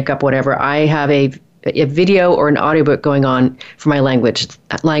and my makeup, whatever, I have a video or an audiobook going on for my languages.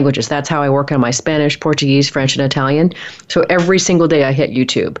 That's how I work on my Spanish, Portuguese, French, and Italian. So every single day I hit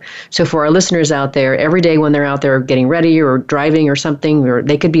YouTube. So for our listeners out there, every day when they're out there getting ready or driving or something, or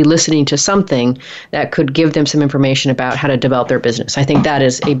they could be listening to something that could give them some information about how to develop their business. I think that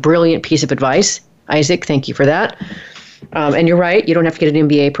is a brilliant piece of advice. Isaac, thank you for that. And you're right, you don't have to get an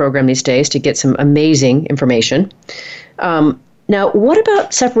MBA program these days to get some amazing information. Now, what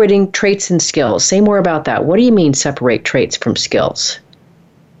about separating traits and skills? Say more about that. What do you mean separate traits from skills?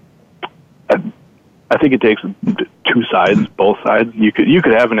 I think it takes two sides, both sides. You could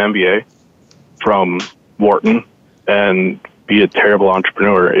have an MBA from Wharton and be a terrible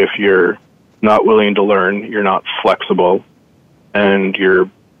entrepreneur if you're not willing to learn, you're not flexible, and you're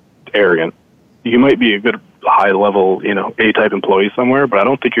arrogant. You might be a good high-level, A-type employee somewhere, but I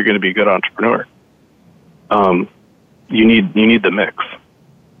don't think you're going to be a good entrepreneur. You need the mix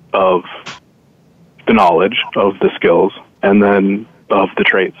of the knowledge, of the skills, and then of the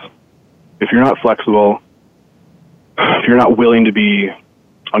traits. if you're not flexible, if you're not willing to be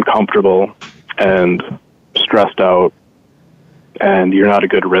uncomfortable and stressed out, and you're not a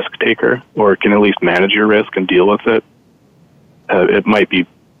good risk taker or can at least manage your risk and deal with it, it might be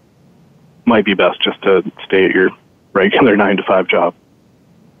best just to stay at your regular 9-to-5 job.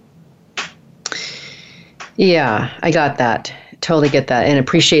 Yeah, I got that. Totally get that and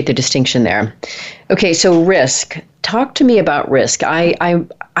appreciate the distinction there. Okay, so risk. Talk to me about risk. I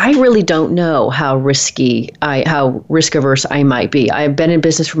really don't know how risk averse I might be. I've been in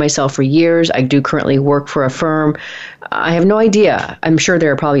business for myself for years. I do currently work for a firm. I have no idea. I'm sure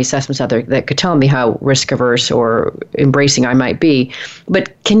there are probably assessments out there that could tell me how risk averse or embracing I might be.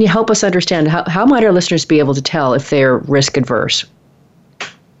 But can you help us understand how might our listeners be able to tell if they're risk adverse?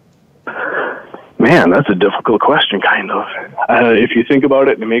 Man, that's a difficult question, kind of. If you think about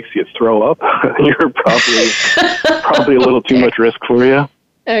it and it makes you throw up, you're probably a little too much risk for you.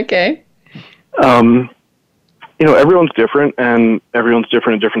 Okay. Everyone's different, and everyone's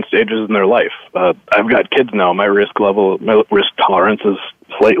different at different stages in their life. I've got kids now. My risk tolerance is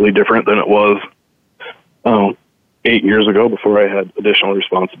slightly different than it was 8 years ago before I had additional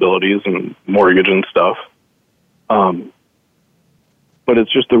responsibilities and mortgage and stuff. But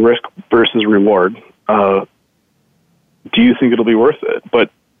it's just the risk versus reward. Do you think it'll be worth it? But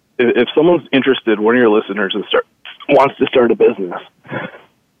if someone's interested, one of your listeners wants to start a business,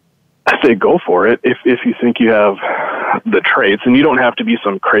 I say go for it. If you think you have the traits, and you don't have to be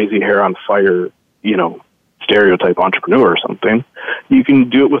some crazy hair on fire, stereotype entrepreneur or something. You can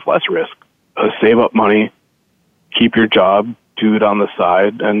do it with less risk. Save up money, keep your job, do it on the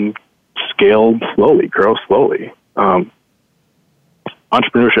side, and scale slowly, grow slowly.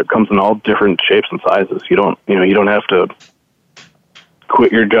 Entrepreneurship comes in all different shapes and sizes. You don't have to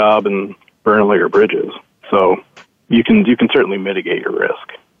quit your job and burn all your bridges. So you can certainly mitigate your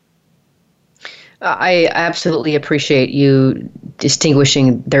risk. I absolutely appreciate you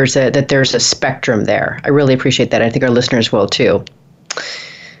distinguishing that there's a spectrum there. I really appreciate that. I think our listeners will too.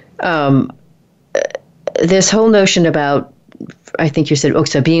 This whole notion about, I think you said,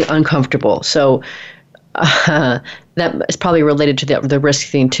 so being uncomfortable. So that is probably related to the risk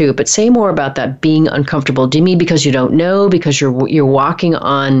thing too. But say more about that being uncomfortable. Do you mean because you don't know, because you're walking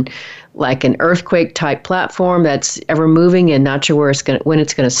on like an earthquake type platform that's ever moving and not sure when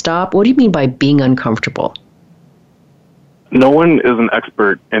it's going to stop? What do you mean by being uncomfortable? No one is an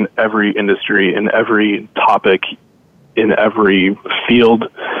expert in every industry, in every topic, in every field,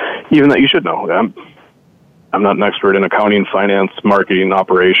 even that you should know. I'm not an expert in accounting, finance, marketing,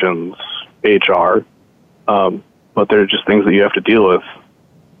 operations, HR, but there are just things that you have to deal with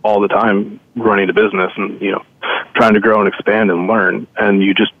all the time running a business and, trying to grow and expand and learn. And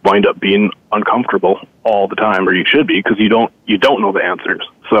you just wind up being uncomfortable all the time, or you should be, because you don't know the answers.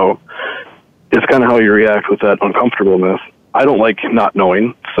 So it's kind of how you react with that uncomfortableness. I don't like not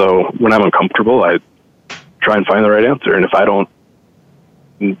knowing. So when I'm uncomfortable, I try and find the right answer. And if I don't,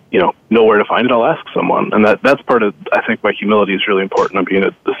 know where to find it, I'll ask someone. And that's part of, I think, why humility is really important on being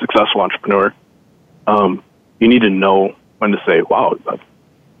a successful entrepreneur. You need to know when to say, wow,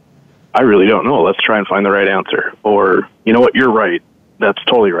 I really don't know. Let's try and find the right answer. Or, you know what, you're right. That's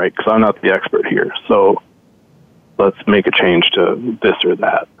totally right, because I'm not the expert here. So let's make a change to this or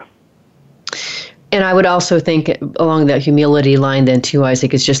that. And I would also think along that humility line then too,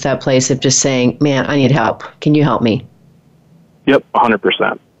 Isaac, is just that place of just saying, man, I need help. Can you help me? Yep,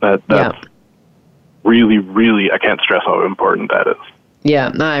 100%. That's really, really, I can't stress how important that is.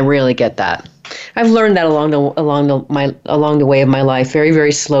 Yeah, I really get that. I've learned that along the way of my life, very,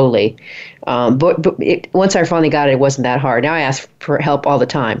 very slowly. But once I finally got it, it wasn't that hard. Now I ask for help all the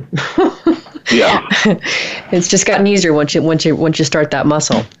time. Yeah, it's just gotten easier once you start that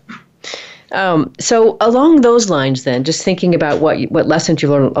muscle. So along those lines, then, just thinking about what lessons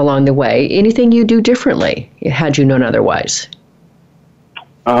you learned along the way, anything you do differently had you known otherwise?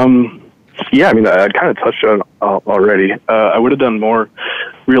 Yeah, I mean, I kind of touched on already. I would have done more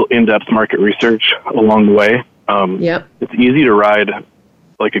real in-depth market research along the way. It's easy to ride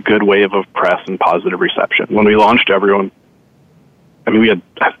like a good wave of press and positive reception. When we launched Everyone, I mean, we had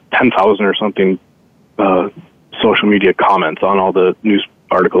 10,000 or something social media comments on all the news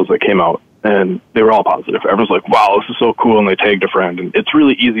articles that came out, and they were all positive. Everyone's like, wow, this is so cool, and they tagged a friend. And it's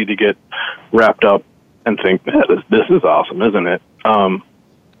really easy to get wrapped up and think, this is awesome, isn't it?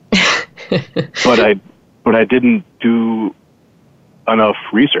 But I didn't do enough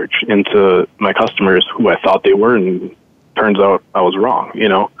research into my customers, who I thought they were, and turns out I was wrong.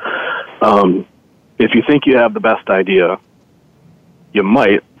 If you think you have the best idea, you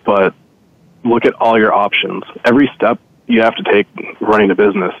might, but look at all your options. Every step you have to take running a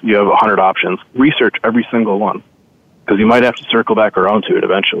business. You have 100 options. Research every single one, because you might have to circle back around to it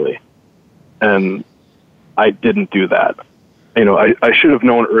eventually. And I didn't do that. I should have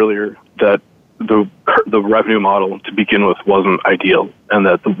known earlier that the revenue model to begin with wasn't ideal, and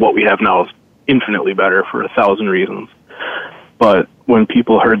that what we have now is infinitely better for 1,000 reasons. But when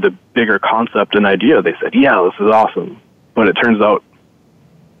people heard the bigger concept and idea, they said, yeah, this is awesome. But it turns out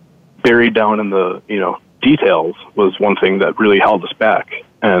buried down in the, details was one thing that really held us back.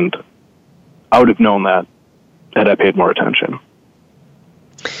 And I would have known that had I paid more attention.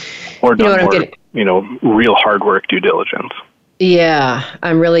 Or done more, real hard work, due diligence. Yeah,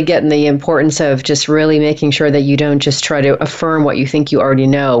 I'm really getting the importance of just really making sure that you don't just try to affirm what you think you already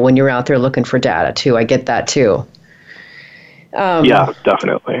know when you're out there looking for data, too. I get that, too. Yeah,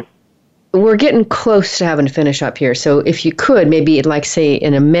 definitely. We're getting close to having to finish up here. So if you could, maybe say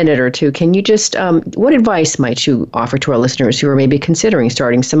in a minute or two, can you just, what advice might you offer to our listeners who are maybe considering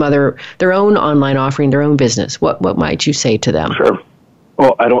starting their own online offering, their own business? What might you say to them? Sure.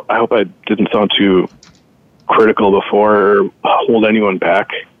 Well, I hope I didn't sound too critical before or hold anyone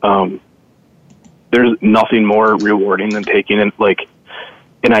back. There's nothing more rewarding than taking an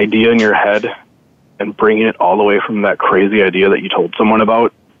idea in your head and bringing it all the way from that crazy idea that you told someone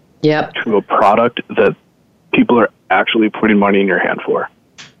about to a product that people are actually putting money in your hand for.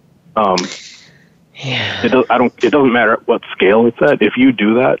 It doesn't matter at what scale it's at. If you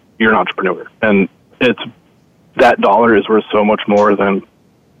do that, you're an entrepreneur, and that dollar is worth so much more than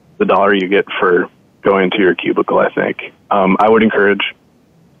the dollar you get for going to your cubicle, I think. I would encourage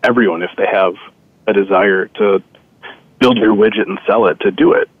everyone, if they have a desire to build your widget and sell it, to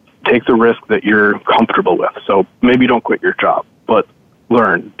do it. Take the risk that you're comfortable with. So maybe don't quit your job, but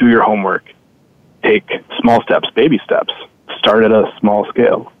learn, do your homework, take small steps, baby steps, start at a small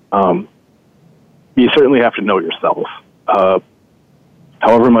scale. You certainly have to know yourself.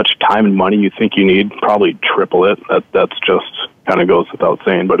 However much time and money you think you need, probably triple it. That's just kind of goes without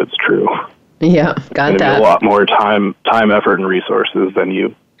saying, but it's true. Yeah, got that. A lot more time, effort, and resources than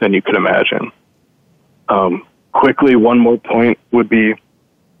you could imagine. Quickly, one more point would be,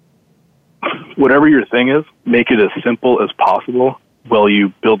 whatever your thing is, make it as simple as possible while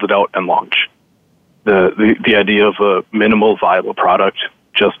you build it out and launch. The idea of a minimal viable product,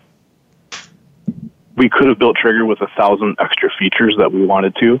 we could have built Trigger with 1,000 extra features that we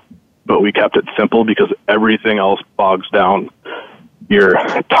wanted to, but we kept it simple because everything else bogs down your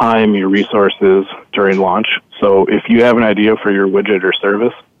time, your resources during launch. So if you have an idea for your widget or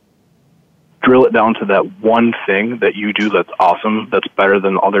service, drill it down to that one thing that you do that's awesome, that's better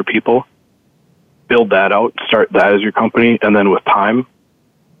than other people. Build that out, start that as your company, and then with time,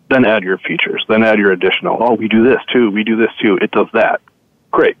 then add your features, then add your additional, we do this too, it does that.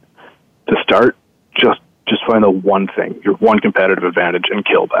 Great. To start, just find the one thing, your one competitive advantage, and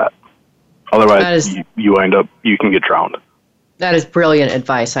kill that. Otherwise, you can get drowned. That is brilliant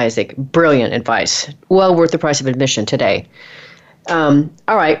advice, Isaac. Brilliant advice. Well worth the price of admission today. All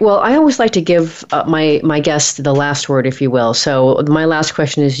right. Well, I always like to give my guests the last word, if you will. So my last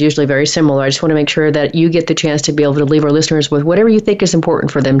question is usually very similar. I just want to make sure that you get the chance to be able to leave our listeners with whatever you think is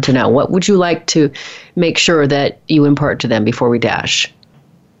important for them to know. What would you like to make sure that you impart to them before we dash?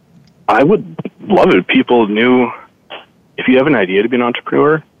 I would love it if people knew, if you have an idea to be an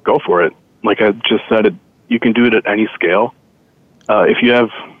entrepreneur, go for it. Like I just said, you can do it at any scale. If you have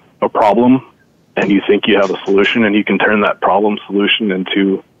a problem and you think you have a solution and you can turn that problem solution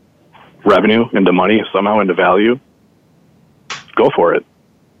into revenue, into money, somehow into value, go for it.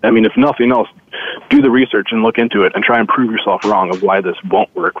 I mean, if nothing else, do the research and look into it and try and prove yourself wrong of why this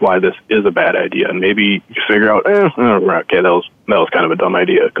won't work, why this is a bad idea. And maybe you figure out, okay, that was kind of a dumb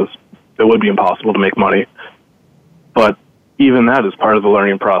idea, because it would be impossible to make money. But even that is part of the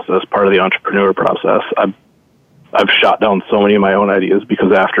learning process, part of the entrepreneur process. I've shot down so many of my own ideas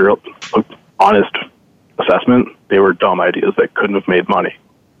because after honest assessment, they were dumb ideas that couldn't have made money.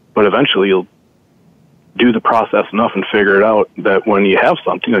 But eventually you'll do the process enough and figure it out that when you have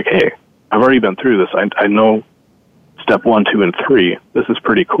something like, hey, I've already been through this. I know step 1, 2, and 3. This is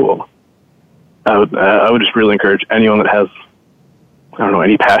pretty cool. I would just really encourage anyone that has,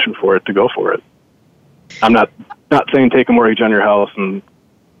 any passion for it to go for it. I'm not saying take a mortgage on your house and,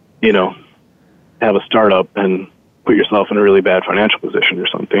 have a startup and put yourself in a really bad financial position or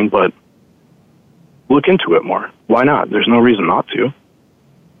something, but look into it more. Why not? There's no reason not to.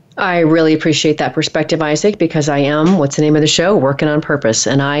 I really appreciate that perspective, Isaac, because I am, what's the name of the show? Working on Purpose.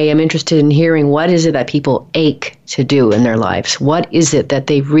 And I am interested in hearing what is it that people ache to do in their lives? What is it that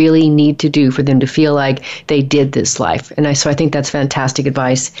they really need to do for them to feel like they did this life? And so I think that's fantastic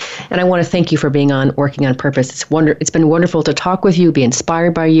advice. And I want to thank you for being on Working on Purpose. It's been wonderful to talk with you, be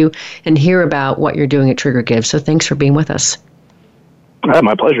inspired by you, and hear about what you're doing at Trigger Give. So thanks for being with us.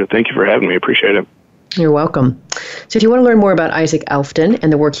 My pleasure. Thank you for having me. Appreciate it. You're welcome. So if you want to learn more about Isaac Alfton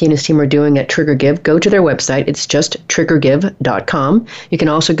and the work he and his team are doing at Trigger Give, go to their website. It's just triggergive.com. You can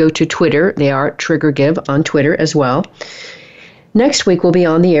also go to Twitter. They are Trigger Give on Twitter as well. Next week, we'll be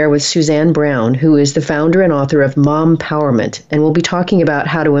on the air with Suzanne Brown, who is the founder and author of Mompowerment, and we'll be talking about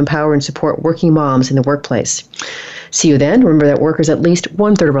how to empower and support working moms in the workplace. See you then. Remember that work is at least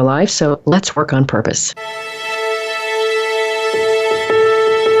 1/3 of our life, so let's work on purpose.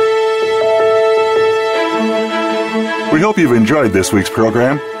 We hope you've enjoyed this week's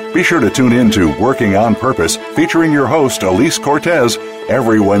program. Be sure to tune in to Working on Purpose, featuring your host, Elise Cortez,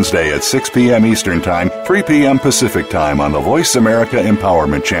 every Wednesday at 6 p.m. Eastern Time, 3 p.m. Pacific Time on the Voice America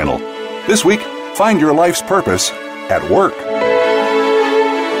Empowerment Channel. This week, find your life's purpose at work.